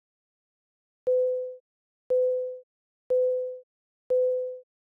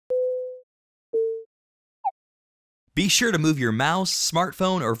Be sure to move your mouse,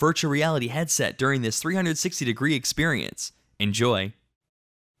 smartphone, or virtual reality headset during this 360-degree experience. Enjoy.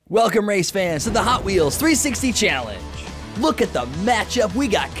 Welcome, race fans, to the Hot Wheels 360 Challenge. Look at the matchup we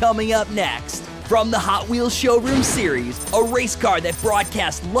got coming up next. From the Hot Wheels Showroom Series, a race car that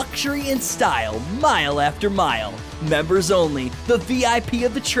broadcasts luxury and style mile after mile. Members only, the VIP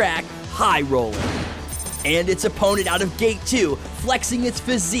of the track, High Roller. And its opponent out of Gate 2, flexing its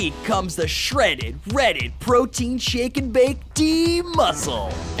physique, comes the shredded, redded, protein shake and bake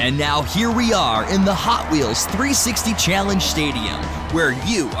D-Muscle. And now here we are in the Hot Wheels 360 Challenge Stadium, where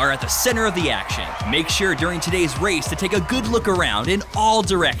you are at the center of the action. Make sure during today's race to take a good look around in all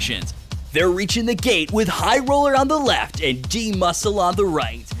directions. They're reaching the gate with High Roller on the left and D-Muscle on the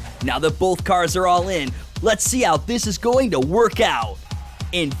right. Now that both cars are all in, let's see how this is going to work out.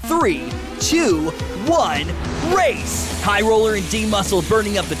 In 3, 2, 1, race! High Roller and D-Muscle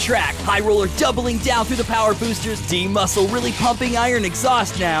burning up the track. High Roller doubling down through the power boosters. D-Muscle really pumping iron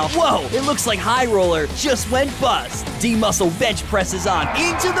exhaust now. Whoa, it looks like High Roller just went bust. D-Muscle bench presses on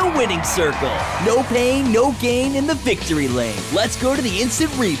into the winning circle. No pain, no gain in the victory lane. Let's go to the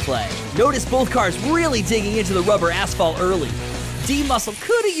instant replay. Notice both cars really digging into the rubber asphalt early. D-Muscle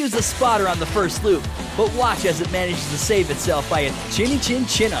could have used a spotter on the first loop, but watch as it manages to save itself by a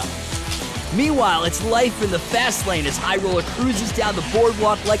chin-up. Meanwhile, it's life in the fast lane as High Roller cruises down the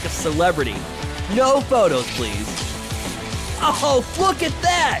boardwalk like a celebrity. No photos, please. Oh, look at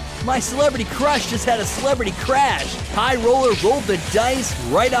that! My celebrity crush just had a celebrity crash. High Roller rolled the dice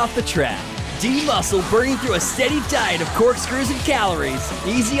right off the track. D-Muscle burning through a steady diet of corkscrews and calories.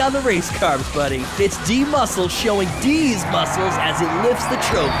 Easy on the race carbs, buddy. It's D-Muscle showing D's muscles as it lifts the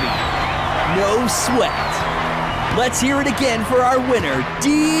trophy. No sweat. Let's hear it again for our winner,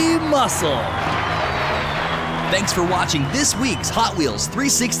 D-Muscle. Thanks for watching this week's Hot Wheels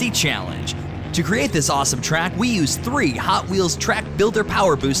 360 Challenge. To create this awesome track, we used 3 Hot Wheels Track Builder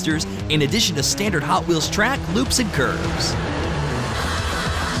Power Boosters in addition to standard Hot Wheels track, loops, and curves.